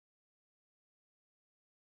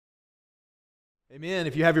Amen.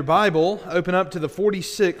 If you have your Bible, open up to the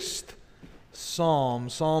 46th Psalm.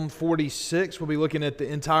 Psalm 46. We'll be looking at the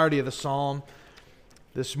entirety of the Psalm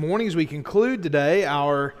this morning as we conclude today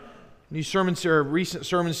our new recent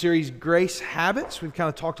sermon series, Grace Habits. We've kind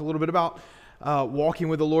of talked a little bit about walking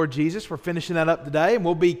with the Lord Jesus. We're finishing that up today, and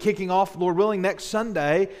we'll be kicking off, Lord willing, next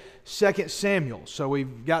Sunday, 2 Samuel. So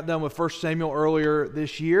we've got done with 1 Samuel earlier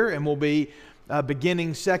this year, and we'll be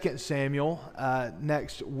beginning 2 Samuel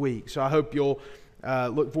next week. So I hope you'll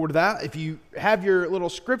look forward to that. If you have your little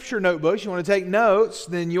scripture notebooks, you want to take notes,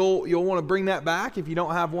 then you'll want to bring that back. If you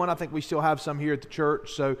don't have one, I think we still have some here at the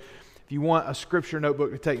church. So if you want a scripture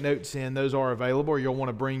notebook to take notes in, those are available, or you'll want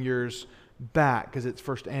to bring yours back because it's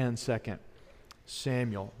 1 and 2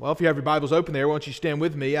 Samuel. Well, if you have your Bibles open there, why don't you stand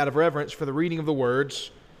with me out of reverence for the reading of the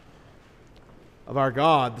words of our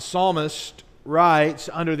God. The psalmist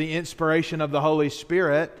writes under the inspiration of the Holy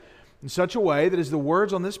Spirit in such a way that as the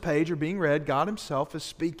words on this page are being read, God Himself is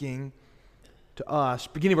speaking to us.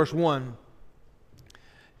 Beginning verse 1.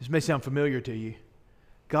 This may sound familiar to you.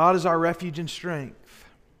 God is our refuge and strength,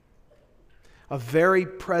 a very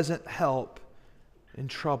present help in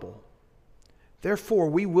trouble. Therefore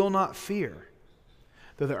we will not fear,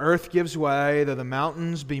 though the earth gives way, though the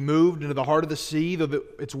mountains be moved into the heart of the sea, though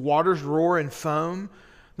its waters roar and foam,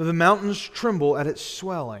 though the mountains tremble at its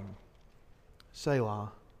swelling.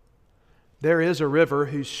 Selah. There is a river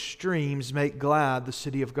whose streams make glad the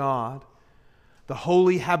city of God, the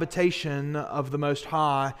holy habitation of the Most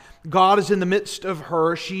High. God is in the midst of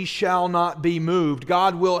her. She shall not be moved.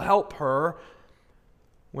 God will help her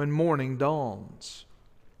when morning dawns.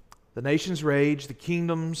 The nations rage, the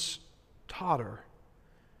kingdoms totter.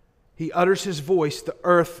 He utters His voice, the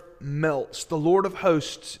earth melts. The Lord of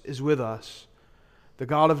hosts is with us. The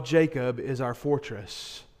God of Jacob is our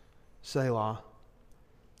fortress. Selah.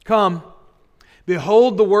 Come,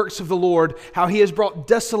 behold the works of the Lord, how He has brought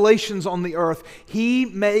desolations on the earth. He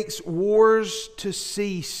makes wars to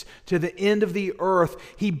cease to the end of the earth.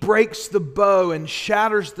 He breaks the bow and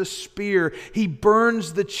shatters the spear. He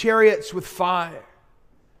burns the chariots with fire.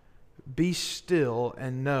 Be still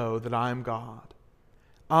and know that I am God.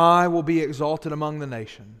 I will be exalted among the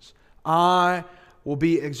nations. I will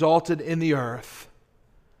be exalted in the earth.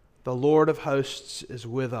 The Lord of hosts is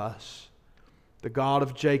with us. The God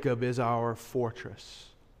of Jacob is our fortress.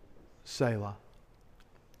 Selah.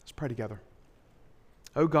 Let's pray together.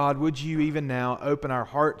 Oh God, would You even now open our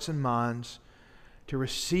hearts and minds to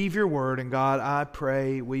receive Your word. And God, I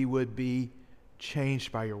pray we would be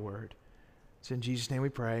changed by Your word. It's in Jesus' name we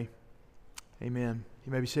pray. Amen.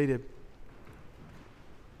 You may be seated.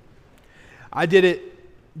 I did it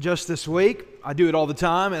just this week. I do it all the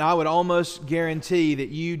time, and I would almost guarantee that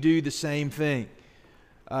you do the same thing.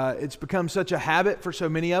 It's become such a habit for so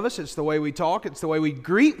many of us. It's the way we talk. It's the way we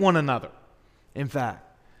greet one another, in fact.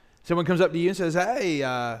 Someone comes up to you and says, "Hey,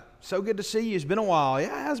 so good to see you. It's been a while." "Yeah,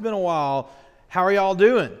 it has been a while. How are y'all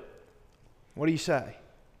doing?" What do you say?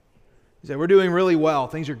 You say, "We're doing really well.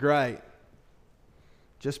 Things are great.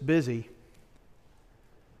 Just busy."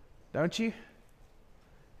 Don't you?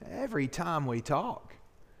 Every time we talk,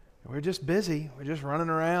 we're just busy. We're just running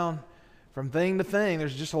around from thing to thing.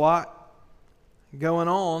 There's just a lot going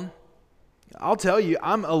on. I'll tell you,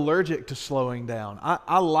 I'm allergic to slowing down.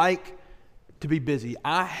 I like to be busy.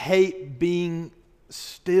 I hate being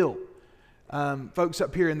still. Folks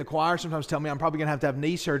up here in the choir sometimes tell me I'm probably going to have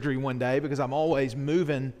knee surgery one day because I'm always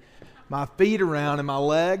moving my feet around and my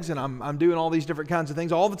legs, and I'm doing all these different kinds of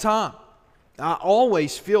things all the time. I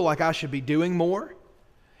always feel like I should be doing more,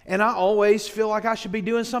 and I always feel like I should be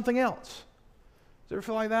doing something else. Does it ever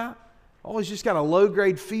feel like that? I always just got a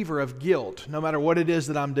low-grade fever of guilt, no matter what it is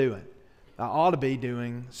that I'm doing. I ought to be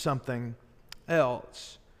doing something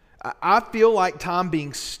else. I feel like time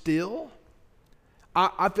being still.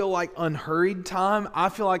 I feel like unhurried time. I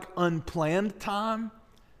feel like unplanned time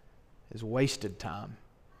is wasted time.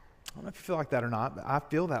 I don't know if you feel like that or not, but I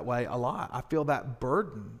feel that way a lot. I feel that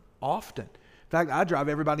burden often. In fact, I drive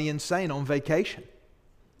everybody insane on vacation.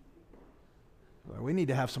 We need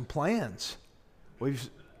to have some plans.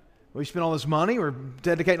 We've spent all this money. We're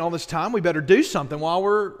dedicating all this time. We better do something while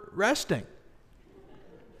we're resting.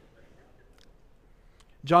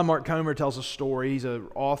 John Mark Comer tells a story. He's an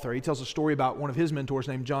author. He tells a story about one of his mentors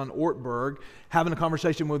named John Ortberg having a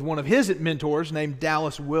conversation with one of his mentors named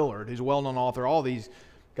Dallas Willard, who's a well-known author. All these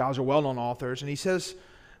guys are well-known authors. And he says,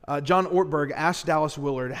 John Ortberg asked Dallas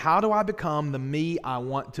Willard, "How do I become the me I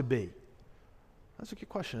want to be?" That's a good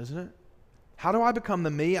question, isn't it? How do I become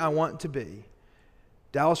the me I want to be?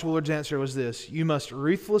 Dallas Willard's answer was this: you must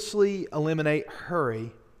ruthlessly eliminate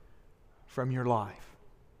hurry from your life.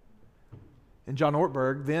 And John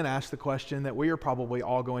Ortberg then asked the question that we are probably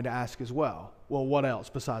all going to ask as well. Well, what else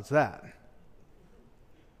besides that?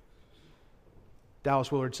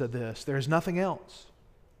 Dallas Willard said this, there is nothing else.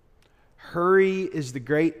 Hurry is the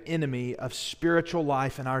great enemy of spiritual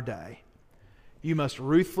life in our day. You must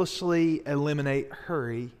ruthlessly eliminate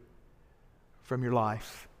hurry from your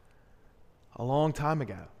life. A long time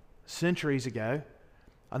ago, centuries ago,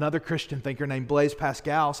 another Christian thinker named Blaise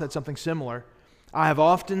Pascal said something similar. I have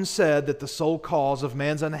often said that the sole cause of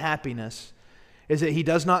man's unhappiness is that he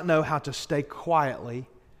does not know how to stay quietly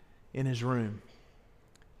in his room.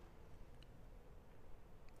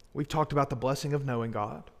 We've talked about the blessing of knowing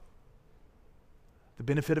God, the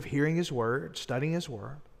benefit of hearing His Word, studying His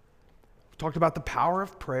Word. We've talked about the power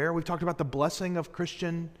of prayer. We've talked about the blessing of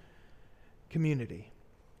Christian community.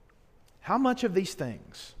 How much of these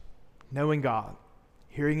things, knowing God,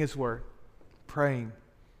 hearing His Word, praying,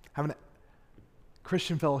 having a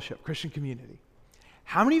Christian fellowship, Christian community,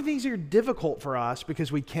 how many of these are difficult for us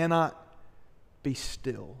because we cannot be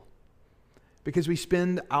still? Because we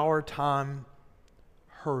spend our time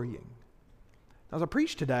hurrying. As I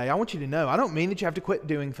preach today, I want you to know, I don't mean that you have to quit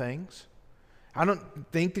doing things. I don't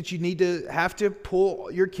think that you need to have to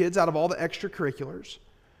pull your kids out of all the extracurriculars.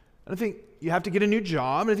 I don't think you have to get a new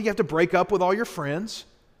job. I don't think you have to break up with all your friends.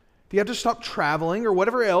 You have to stop traveling or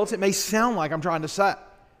whatever else it may sound like I'm trying to say.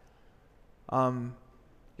 You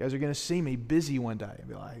guys are going to see me busy one day and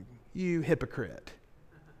be like, you hypocrite.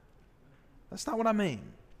 That's not what I mean.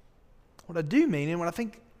 What I do mean, and what I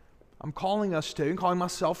think I'm calling us to, and calling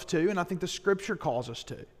myself to, and I think the Scripture calls us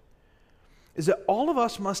to, is that all of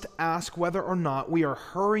us must ask whether or not we are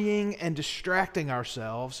hurrying and distracting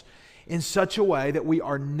ourselves in such a way that we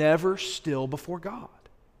are never still before God.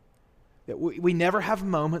 That we never have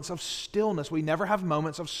moments of stillness. We never have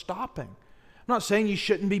moments of stopping. I'm not saying you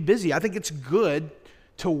shouldn't be busy. I think it's good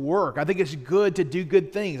to work. I think it's good to do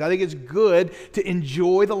good things. I think it's good to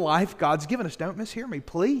enjoy the life God's given us. Don't mishear me.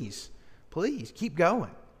 Please, please keep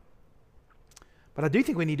going. But I do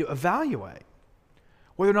think we need to evaluate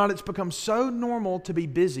whether or not it's become so normal to be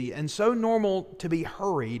busy and so normal to be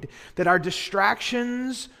hurried that our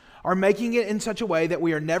distractions are making it in such a way that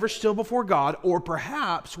we are never still before God, or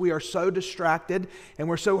perhaps we are so distracted and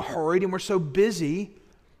we're so hurried and we're so busy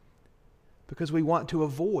because we want to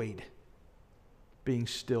avoid being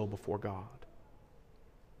still before God.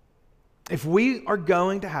 If we are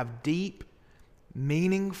going to have deep,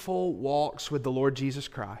 meaningful walks with the Lord Jesus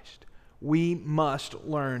Christ, we must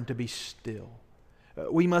learn to be still.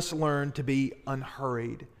 We must learn to be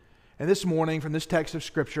unhurried. And this morning, from this text of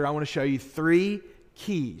Scripture, I want to show you three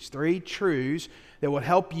keys, three truths that will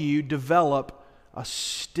help you develop a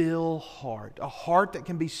still heart, a heart that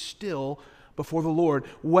can be still before the Lord.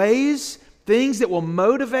 Ways, things that will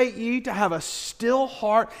motivate you to have a still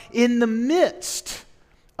heart in the midst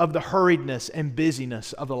of the hurriedness and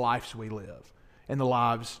busyness of the lives we live and the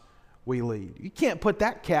lives we lead. You can't put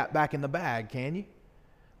that cat back in the bag, can you?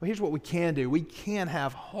 Well, here's what we can do. We can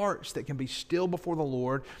have hearts that can be still before the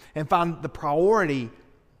Lord and find the priority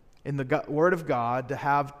in the Word of God to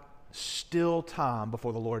have still time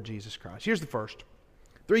before the Lord Jesus Christ. Here's the first.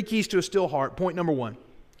 3 keys to a still heart. Point number 1.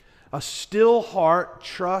 A still heart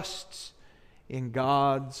trusts in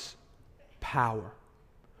God's power.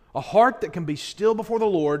 A heart that can be still before the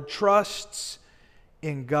Lord trusts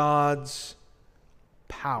in God's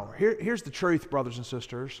power. Here's the truth, brothers and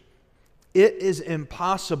sisters. It is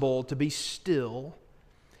impossible to be still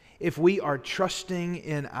if we are trusting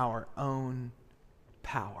in our own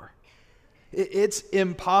power. It's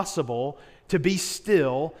impossible to be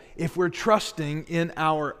still if we're trusting in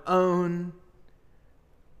our own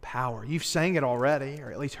power. You've sang it already,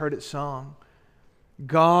 or at least heard it sung.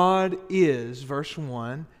 God is, verse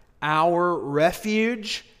 1, our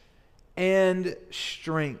refuge and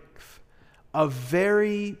strength, a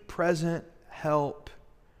very present help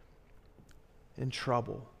in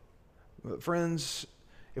trouble. Friends,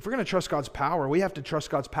 if we're going to trust God's power, we have to trust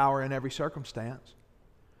God's power in every circumstance.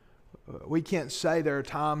 We can't say there are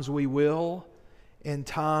times we will and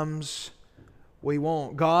times we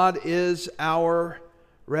won't. God is our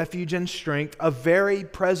refuge and strength, a very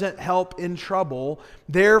present help in trouble.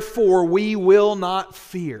 Therefore, we will not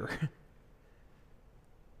fear.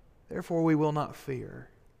 Therefore, we will not fear.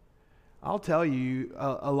 I'll tell you,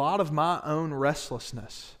 a lot of my own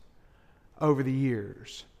restlessness over the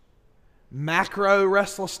years, macro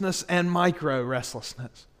restlessness and micro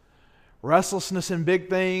restlessness, restlessness in big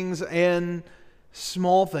things and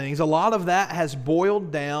small things, a lot of that has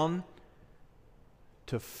boiled down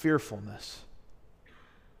to fearfulness.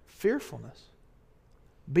 Fearfulness.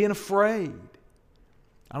 Being afraid.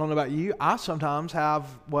 I don't know about you, I sometimes have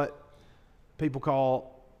what people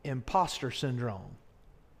call imposter syndrome.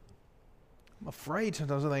 I'm afraid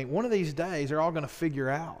sometimes I think one of these days they're all going to figure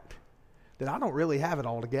out that I don't really have it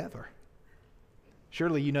all together.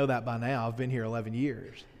 Surely you know that by now. I've been here 11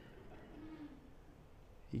 years.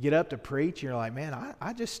 You get up to preach, and you're like, man,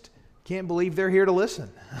 I just can't believe they're here to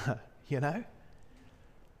listen, you know?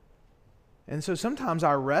 And so sometimes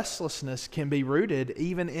our restlessness can be rooted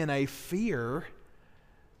even in a fear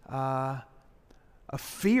of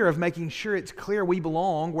making sure it's clear we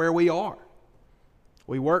belong where we are.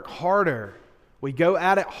 We work harder. We go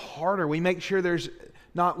at it harder. We make sure there's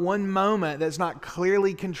not one moment that's not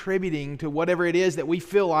clearly contributing to whatever it is that we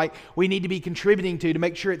feel like we need to be contributing to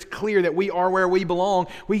make sure it's clear that we are where we belong.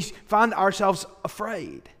 We find ourselves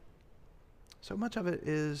afraid. So much of it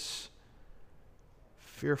is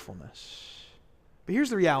fearfulness. But here's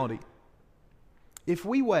the reality. If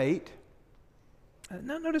we wait,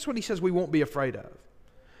 now notice what he says we won't be afraid of.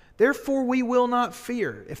 Therefore we will not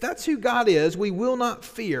fear. If that's who God is, we will not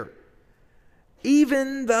fear.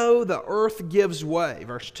 Even though the earth gives way,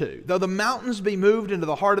 verse 2, though the mountains be moved into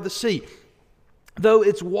the heart of the sea, though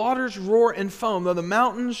its waters roar and foam, though the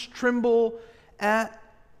mountains tremble at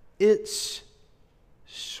its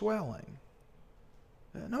swelling.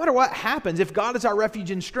 No matter what happens, if God is our refuge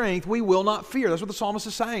and strength, we will not fear. That's what the psalmist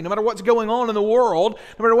is saying. No matter what's going on in the world,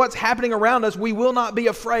 no matter what's happening around us, we will not be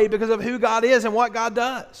afraid because of who God is and what God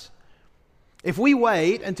does. If we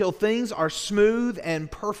wait until things are smooth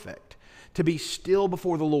and perfect to be still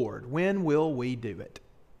before the Lord, when will we do it?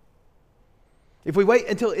 If we wait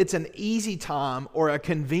until it's an easy time or a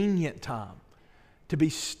convenient time to be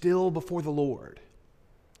still before the Lord,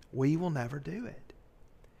 we will never do it.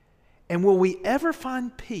 And will we ever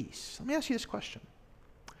find peace? Let me ask you this question.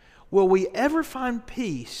 Will we ever find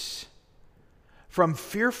peace from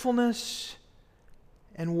fearfulness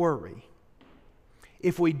and worry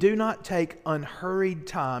if we do not take unhurried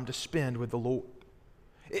time to spend with the Lord?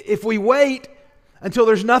 If we wait until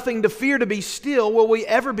there's nothing to fear to be still, will we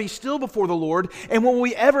ever be still before the Lord? And will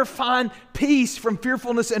we ever find peace from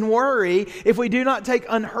fearfulness and worry if we do not take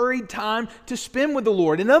unhurried time to spend with the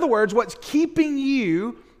Lord? In other words, what's keeping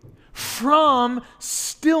you from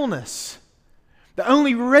stillness? The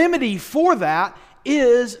only remedy for that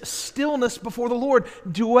is stillness before the Lord,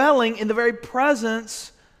 dwelling in the very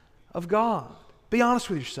presence of God. Be honest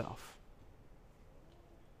with yourself.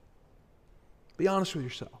 Be honest with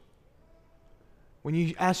yourself. When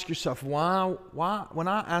you ask yourself, why, when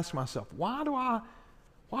I ask myself, why do I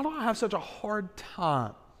have such a hard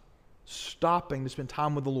time stopping to spend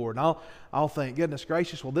time with the Lord? And I'll think, goodness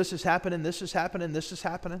gracious, well, this is happening, this is happening, this is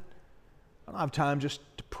happening. I don't have time just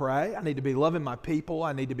to pray. I need to be loving my people.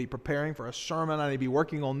 I need to be preparing for a sermon. I need to be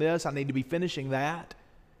working on this. I need to be finishing that.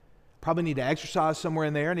 Probably need to exercise somewhere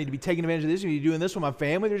in there. I need to be taking advantage of this. I need to be doing this with my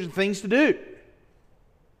family. There's things to do.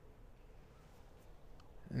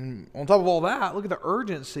 And on top of all that, look at the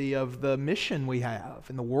urgency of the mission we have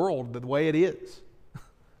in the world, the way it is.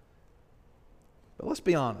 But let's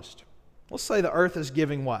be honest. Let's say the earth is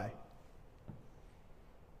giving way.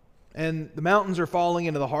 And the mountains are falling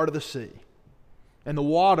into the heart of the sea. And the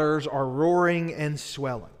waters are roaring and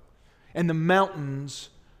swelling. And the mountains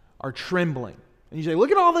are trembling. And you say,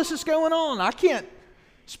 look at all this that's going on. I can't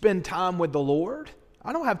spend time with the Lord.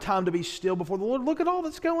 I don't have time to be still before the Lord. Look at all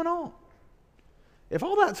that's going on. If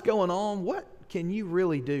all that's going on, what can you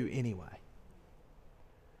really do anyway?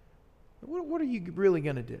 What are you really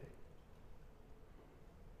going to do?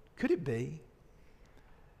 Could it be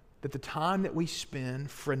that the time that we spend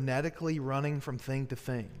frenetically running from thing to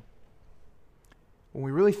thing, when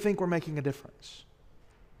we really think we're making a difference,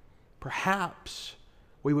 perhaps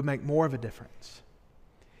we would make more of a difference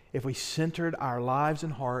if we centered our lives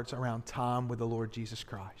and hearts around time with the Lord Jesus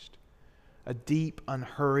Christ, a deep,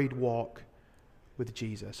 unhurried walk with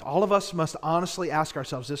Jesus. All of us must honestly ask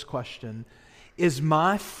ourselves this question: is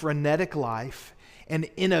my frenetic life and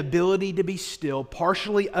inability to be still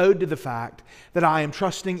partially owed to the fact that I am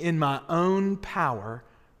trusting in my own power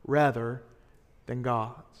rather than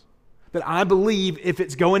God's? That I believe if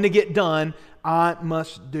it's going to get done, I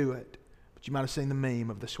must do it. But you might have seen the meme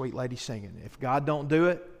of the sweet lady singing, if God don't do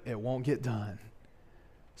it, it won't get done.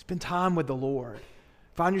 Spend time with the Lord.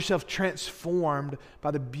 Find yourself transformed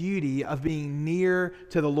by the beauty of being near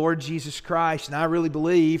to the Lord Jesus Christ. And I really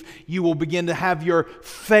believe you will begin to have your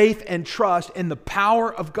faith and trust in the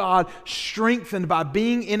power of God strengthened by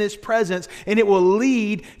being in His presence. And it will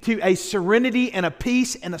lead to a serenity and a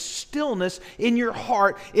peace and a stillness in your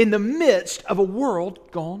heart in the midst of a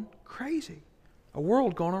world gone crazy, a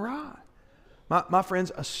world gone awry. My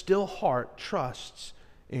friends, a still heart trusts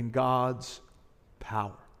in God's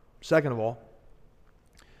power. Second of all,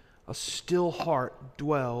 A still heart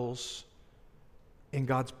dwells in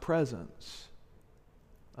God's presence.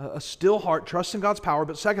 A still heart trusts in God's power,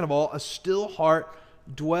 but second of all, a still heart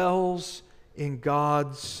dwells in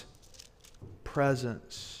God's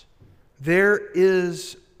presence. There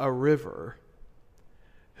is a river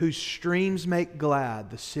whose streams make glad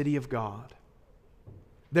the city of God.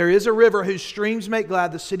 There is a river whose streams make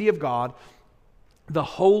glad the city of God, the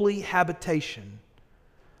holy habitation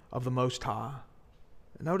of the Most High.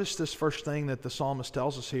 Notice this first thing that the psalmist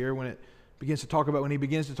tells us here when he begins to talk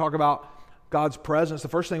about God's presence. The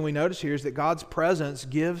first thing we notice here is that God's presence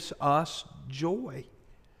gives us joy.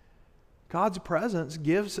 God's presence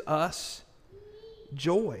gives us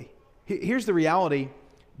joy. Here's the reality.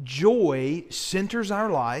 Joy centers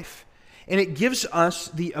our life, and it gives us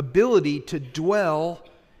the ability to dwell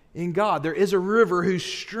in God. There is a river whose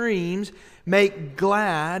streams make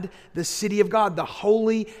glad the city of God, the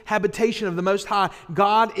holy habitation of the Most High.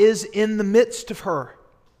 God is in the midst of her.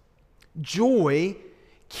 Joy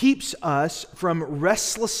keeps us from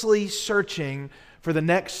restlessly searching for the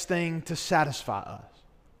next thing to satisfy us.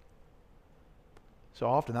 So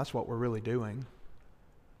often that's what we're really doing.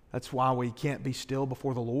 That's why we can't be still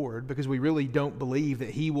before the Lord, because we really don't believe that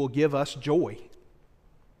He will give us joy.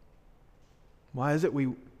 Why is it we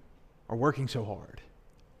are working so hard?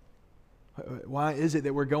 Why is it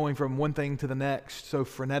that we're going from one thing to the next so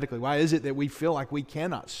frenetically? Why is it that we feel like we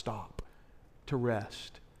cannot stop to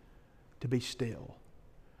rest, to be still?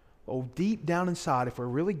 Oh, deep down inside, if we're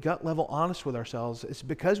really gut level honest with ourselves, it's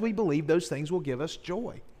because we believe those things will give us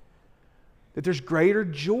joy. That there's greater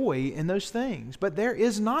joy in those things. But there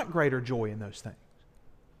is not greater joy in those things.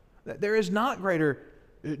 There is not greater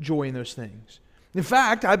joy in those things. In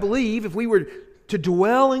fact, I believe if we were to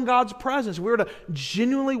dwell in God's presence, if we were to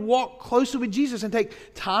genuinely walk closely with Jesus and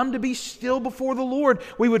take time to be still before the Lord,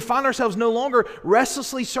 we would find ourselves no longer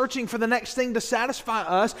restlessly searching for the next thing to satisfy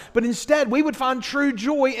us, but instead we would find true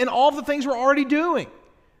joy in all the things we're already doing.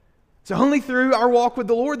 It's only through our walk with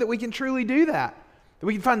the Lord that we can truly do that. That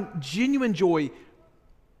we can find genuine joy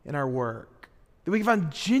in our work. That we can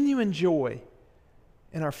find genuine joy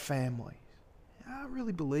in our families. I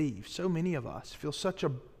really believe so many of us feel such a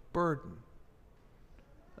burden.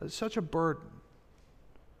 Such a burden.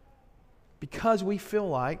 Because we feel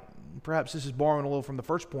like, perhaps this is borrowing a little from the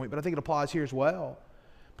first point, but I think it applies here as well.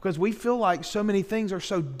 Because we feel like so many things are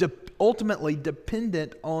so ultimately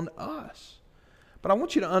dependent on us. But I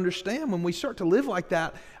want you to understand, when we start to live like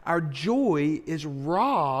that, our joy is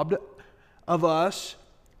robbed of us.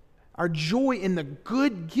 Our joy in the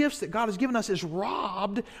good gifts that God has given us is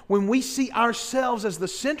robbed when we see ourselves as the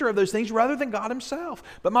center of those things rather than God Himself.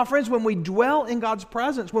 But my friends, when we dwell in God's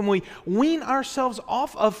presence, when we wean ourselves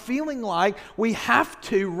off of feeling like we have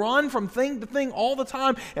to run from thing to thing all the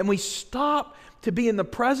time, and we stop to be in the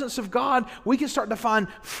presence of God, we can start to find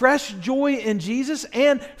fresh joy in Jesus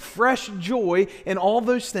and fresh joy in all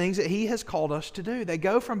those things that He has called us to do. They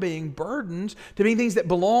go from being burdens to being things that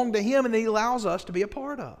belong to Him and that He allows us to be a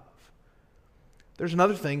part of. There's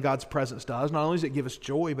another thing God's presence does. Not only does it give us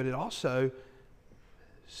joy, but it also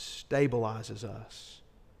stabilizes us.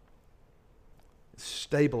 It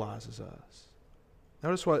stabilizes us.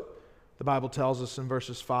 Notice what the Bible tells us in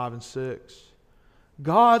verses 5 and 6.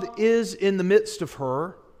 God is in the midst of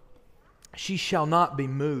her. She shall not be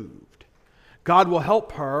moved. God will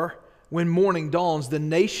help her when morning dawns. The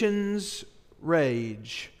nations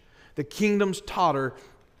rage. The kingdoms totter.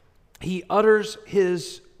 He utters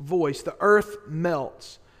His voice. The earth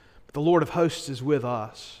melts. But the Lord of hosts is with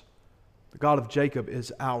us. The God of Jacob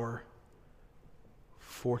is our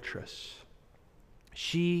fortress.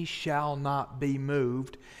 She shall not be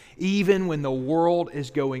moved, even when the world is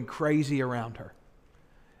going crazy around her.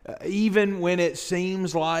 Even when it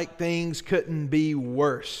seems like things couldn't be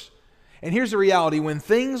worse. And here's the reality. When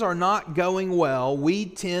things are not going well, we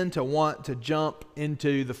tend to want to jump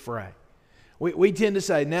into the fray. We tend to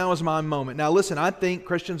say, now is my moment. Now listen, I think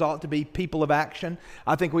Christians ought to be people of action.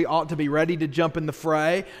 I think we ought to be ready to jump in the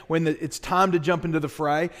fray when it's time to jump into the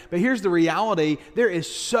fray. But here's the reality. There is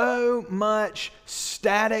so much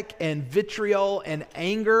static and vitriol and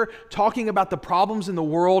anger talking about the problems in the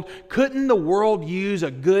world. Couldn't the world use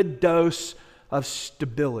a good dose of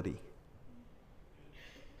stability?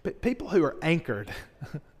 But people who are anchored,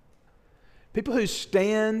 people who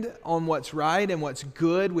stand on what's right and what's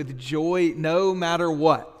good with joy no matter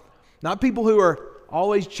what. Not people who are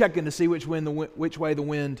always checking to see which way the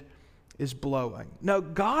wind is blowing. No,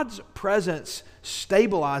 God's presence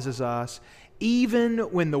stabilizes us even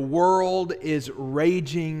when the world is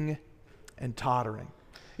raging and tottering.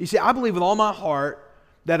 You see, I believe with all my heart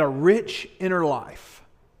that a rich inner life,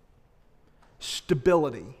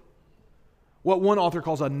 stability, what one author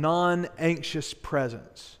calls a non-anxious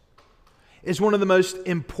presence, is one of the most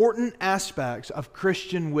important aspects of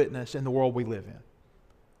Christian witness in the world we live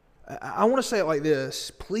in. I want to say it like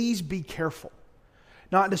this: please be careful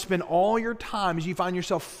not to spend all your time as you find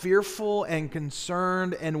yourself fearful and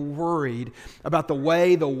concerned and worried about the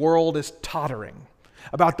way the world is tottering,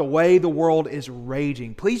 about the way the world is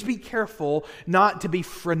raging. Please be careful not to be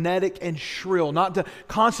frenetic and shrill, not to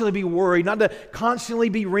constantly be worried, not to constantly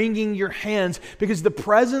be wringing your hands, because the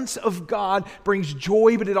presence of God brings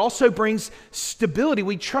joy, but it also brings stability.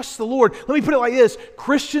 We trust the Lord. Let me put it like this: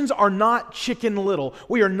 Christians are not Chicken Little.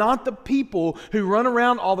 We are not the people who run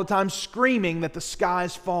around all the time screaming that the sky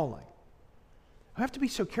is falling. I have to be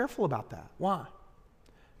so careful about that. Why?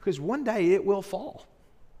 Because one day it will fall.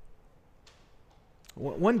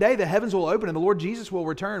 One day the heavens will open and the Lord Jesus will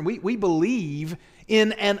return. We believe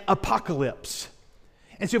in an apocalypse.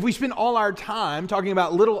 And so if we spend all our time talking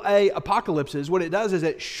about little a apocalypses, what it does is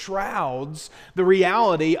it shrouds the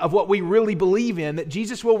reality of what we really believe in, that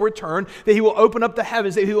Jesus will return, that He will open up the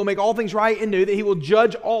heavens, that He will make all things right and new, that He will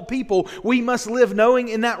judge all people. We must live knowing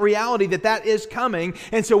in that reality that that is coming.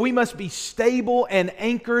 And so we must be stable and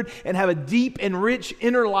anchored and have a deep and rich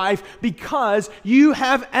inner life, because you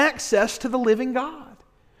have access to the living God.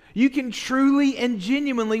 You can truly and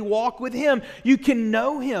genuinely walk with Him. You can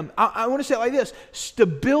know Him. I want to say it like this: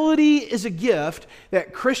 stability is a gift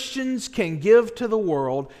that Christians can give to the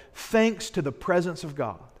world thanks to the presence of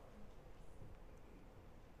God.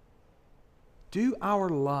 Do our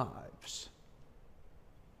lives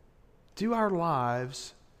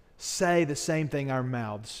say the same thing our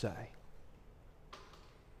mouths say?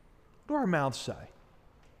 What do our mouths say?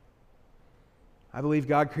 I believe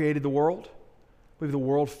God created the world. I believe the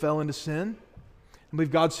world fell into sin. I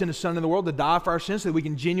believe God sent His Son into the world to die for our sins so that we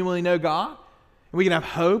can genuinely know God. And we can have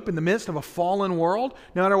hope in the midst of a fallen world.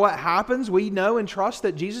 No matter what happens, we know and trust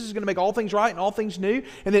that Jesus is going to make all things right and all things new.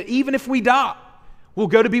 And that even if we die, we'll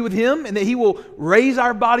go to be with Him, and that He will raise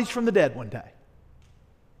our bodies from the dead one day.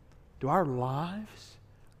 Do our lives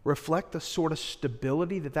reflect the sort of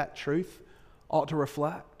stability that truth ought to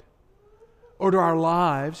reflect? Or do our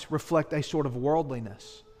lives reflect a sort of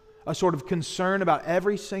worldliness? A sort of concern about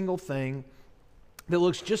every single thing that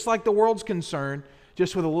looks just like the world's concern,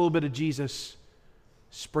 just with a little bit of Jesus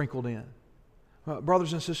sprinkled in.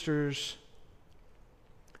 Brothers and sisters,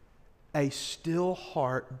 a still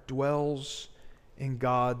heart dwells in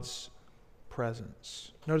God's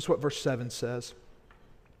presence. Notice what verse 7 says.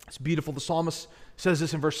 It's beautiful. The psalmist says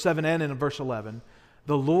this in verse 7 and in verse 11.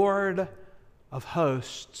 The Lord of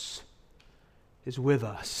hosts is with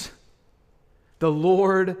us. The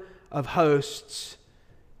Lord of hosts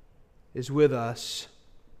is with us.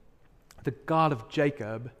 The God of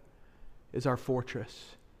Jacob is our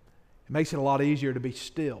fortress. It makes it a lot easier to be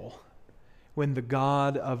still when the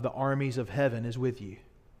God of the armies of heaven is with you. It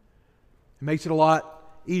makes it a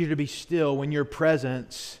lot easier to be still when your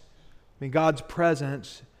presence, God's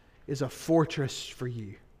presence, is a fortress for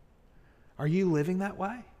you. Are you living that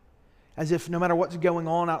way? As if no matter what's going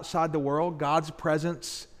on outside the world, God's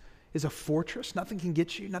presence is a fortress. Nothing can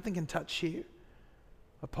get you. Nothing can touch you.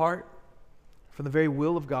 Apart from the very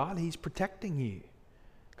will of God, He's protecting you.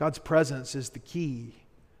 God's presence is the key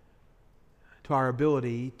to our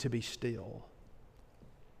ability to be still.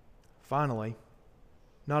 Finally,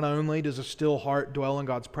 not only does a still heart dwell in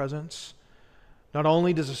God's presence, not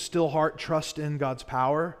only does a still heart trust in God's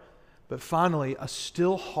power, but finally, a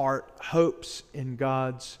still heart hopes in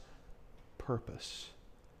God's purpose.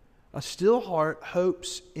 A still heart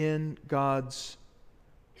hopes in God's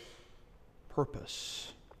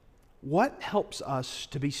purpose. What helps us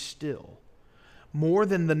to be still more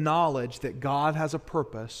than the knowledge that God has a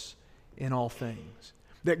purpose in all things?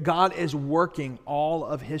 That God is working all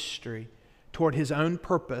of history toward His own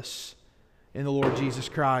purpose in the Lord Jesus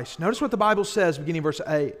Christ. Notice what the Bible says beginning verse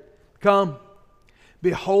 8. Come,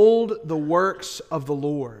 behold the works of the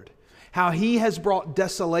Lord, how He has brought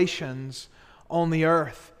desolations on the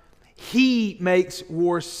earth. He makes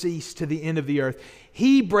war cease to the end of the earth.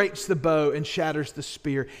 He breaks the bow and shatters the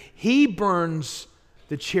spear. He burns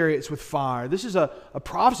the chariots with fire. This is a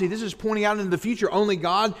prophecy. This is pointing out into the future. Only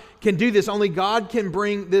God can do this. Only God can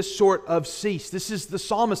bring this sort of cease. This is the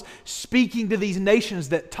psalmist speaking to these nations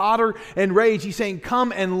that totter and rage. He's saying,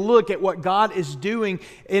 come and look at what God is doing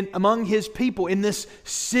among His people in this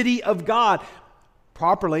city of God.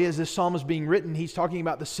 Properly, as this psalm is being written, he's talking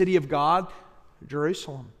about the city of God,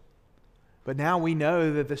 Jerusalem. But now we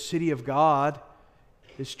know that the city of God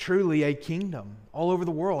is truly a kingdom all over the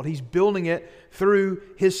world. He's building it through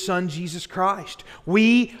His Son, Jesus Christ.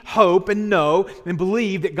 We hope and know and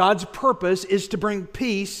believe that God's purpose is to bring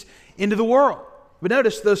peace into the world. But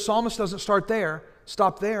notice the psalmist doesn't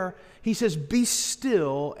stop there. He says, be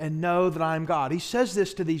still and know that I am God. He says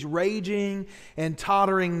this to these raging and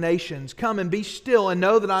tottering nations. Come and be still and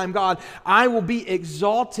know that I am God. I will be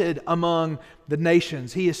exalted among the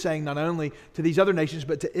nations. He is saying not only to these other nations,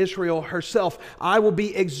 but to Israel herself. I will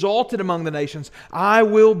be exalted among the nations. I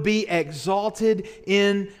will be exalted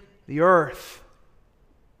in the earth.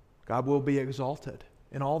 God will be exalted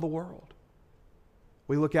in all the world.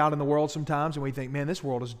 We look out in the world sometimes and we think, man, this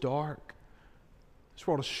world is dark. This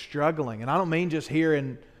world is struggling. And I don't mean just here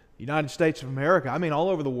in the United States of America. I mean all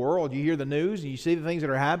over the world. You hear the news and you see the things that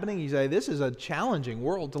are happening. You say, this is a challenging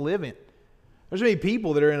world to live in. There's many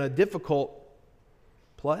people that are in a difficult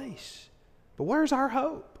place. But where's our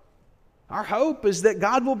hope? Our hope is that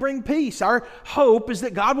God will bring peace. Our hope is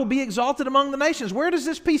that God will be exalted among the nations. Where does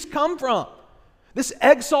this peace come from? This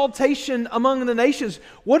exaltation among the nations,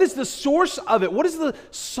 what is the source of it? What is the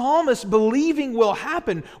psalmist believing will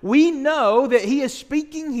happen? We know that he is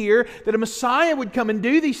speaking here that a Messiah would come and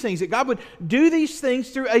do these things, that God would do these things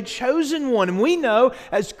through a chosen one. And we know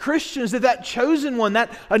as Christians that that chosen one,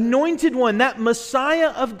 that anointed one, that Messiah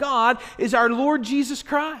of God is our Lord Jesus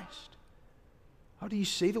Christ. Oh, do you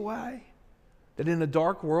see the way that in a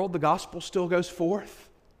dark world the gospel still goes forth?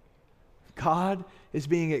 God is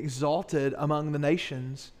being exalted among the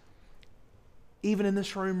nations, even in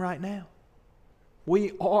this room right now.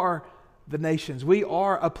 We are the nations. We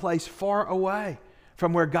are a place far away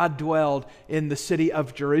from where God dwelled in the city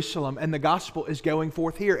of Jerusalem, and the gospel is going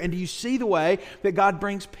forth here. And do you see the way that God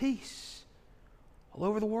brings peace all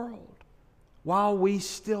over the world while we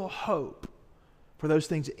still hope for those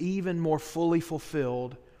things even more fully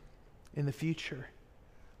fulfilled in the future?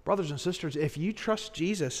 Brothers and sisters, if you trust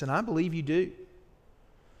Jesus, and I believe you do,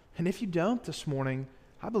 and if you don't this morning,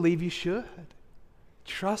 I believe you should.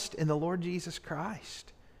 Trust in the Lord Jesus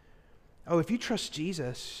Christ. Oh, if you trust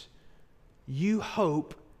Jesus, you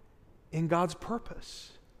hope in God's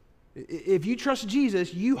purpose. If you trust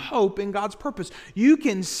Jesus, you hope in God's purpose. You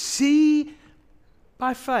can see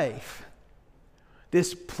by faith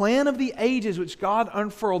this plan of the ages which God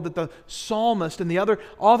unfurled that the psalmist and the other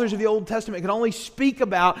authors of the Old Testament can only speak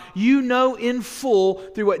about. You know in full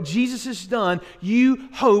through what Jesus has done. You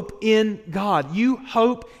hope in God. You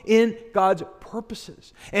hope in God's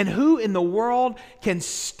purposes. And who in the world can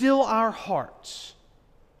still our hearts?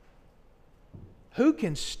 Who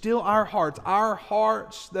can still our hearts? Our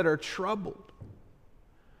hearts that are troubled.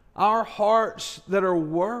 Our hearts that are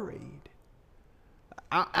worried.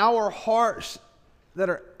 Our hearts that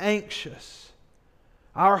are anxious,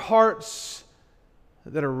 our hearts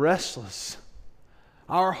that are restless,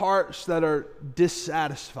 our hearts that are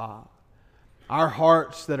dissatisfied, our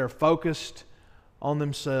hearts that are focused on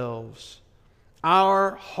themselves,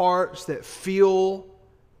 our hearts that feel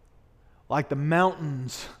like the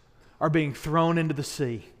mountains are being thrown into the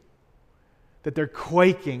sea, that they're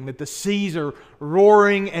quaking, that the seas are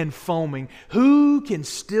roaring and foaming. Who can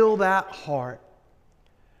still that heart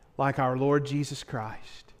like our Lord Jesus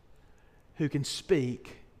Christ, who can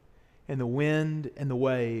speak and the wind and the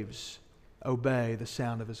waves obey the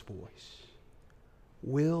sound of His voice?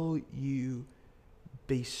 Will you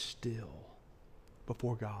be still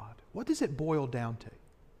before God? What does it boil down to?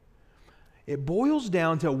 It boils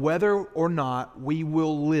down to whether or not we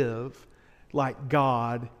will live like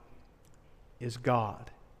God is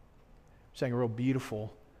God. I sang a real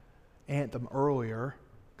beautiful anthem earlier,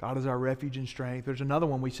 God is our refuge and strength. There's another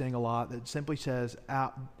one we sing a lot that simply says,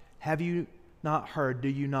 have you not heard, do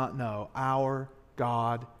you not know, our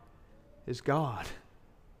God is God.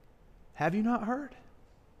 Have you not heard?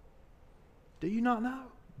 Do you not know?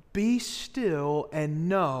 Be still and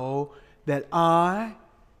know that I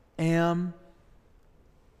am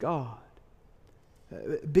God.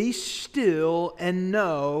 Be still and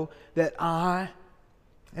know that I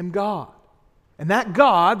am God. And that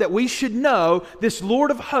God that we should know, this Lord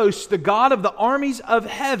of hosts, the God of the armies of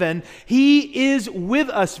heaven, He is with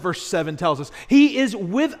us, verse 7 tells us. He is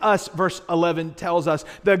with us, verse 11 tells us.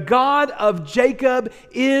 The God of Jacob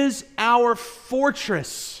is our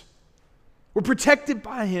fortress. We're protected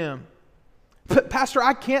by Him. But Pastor,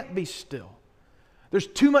 I can't be still. There's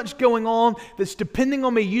too much going on that's depending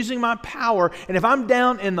on me using my power. And if I'm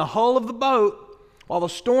down in the hull of the boat, while the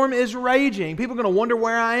storm is raging, people are going to wonder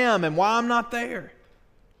where I am and why I'm not there.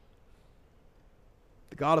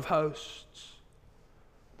 The God of hosts,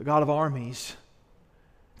 the God of armies,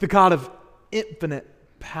 the God of infinite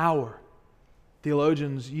power.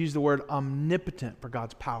 Theologians use the word omnipotent for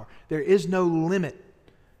God's power. There is no limit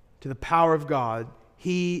to the power of God.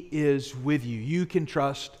 He is with you. You can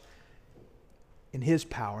trust in His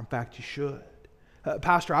power. In fact, you should.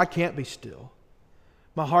 Pastor, I can't be still.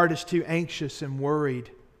 My heart is too anxious and worried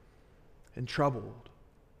and troubled.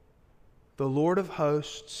 The Lord of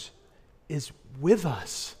hosts is with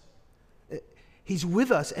us. He's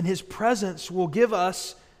with us, and His presence will give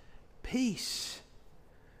us peace.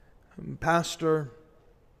 Pastor,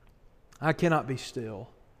 I cannot be still.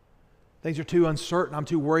 Things are too uncertain. I'm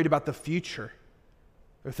too worried about the future.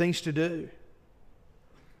 There are things to do.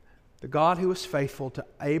 The God who was faithful to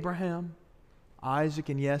Abraham, Isaac,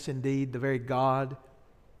 and yes, indeed, the very God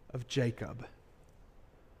of Jacob.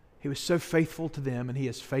 He was so faithful to them, and He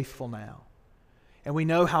is faithful now. And we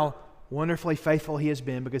know how wonderfully faithful He has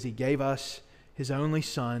been because He gave us His only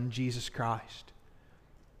Son, Jesus Christ.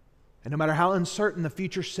 And no matter how uncertain the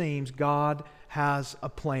future seems, God has a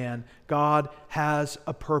plan. God has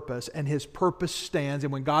a purpose, and His purpose stands.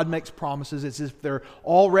 And when God makes promises, it's as if they're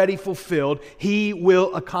already fulfilled. He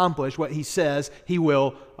will accomplish what He says He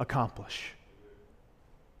will accomplish.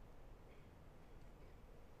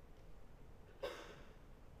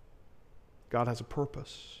 God has a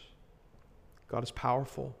purpose. God is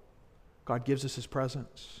powerful. God gives us His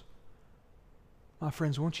presence. My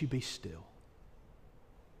friends, won't you be still?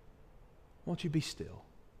 Won't you be still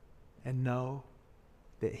and know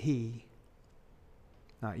that He,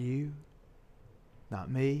 not you, not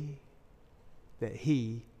me, that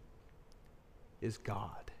He is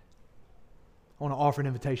God. I want to offer an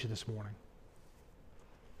invitation this morning.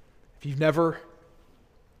 If you've never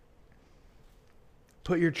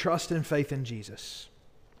put your trust and faith in Jesus,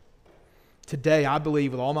 today I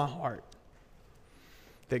believe with all my heart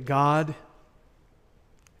that God,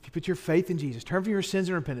 if you put your faith in Jesus, turn from your sins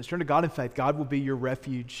and repentance, turn to God in faith, God will be your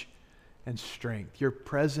refuge and strength, your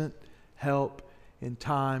present help in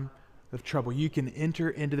time of trouble. You can enter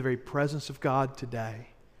into the very presence of God today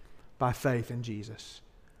by faith in Jesus.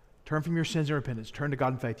 Turn from your sins and repentance, turn to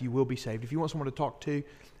God in faith, you will be saved. If you want someone to talk to, it'd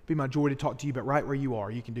be my joy to talk to you, but right where you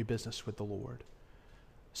are, you can do business with the Lord.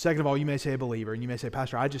 Second of all, you may say a believer, and you may say,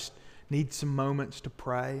 Pastor, I just need some moments to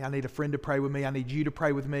pray. I need a friend to pray with me. I need you to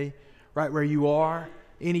pray with me right where you are.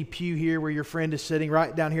 Any pew here where your friend is sitting,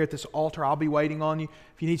 right down here at this altar, I'll be waiting on you.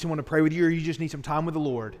 If you need someone to pray with you, or you just need some time with the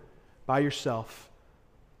Lord by yourself,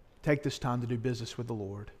 take this time to do business with the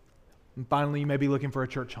Lord. And finally, you may be looking for a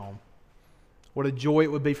church home. What a joy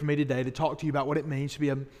it would be for me today to talk to you about what it means to be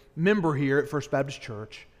a member here at First Baptist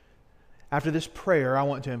Church. After this prayer, I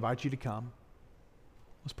want to invite you to come.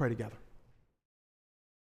 Let's pray together.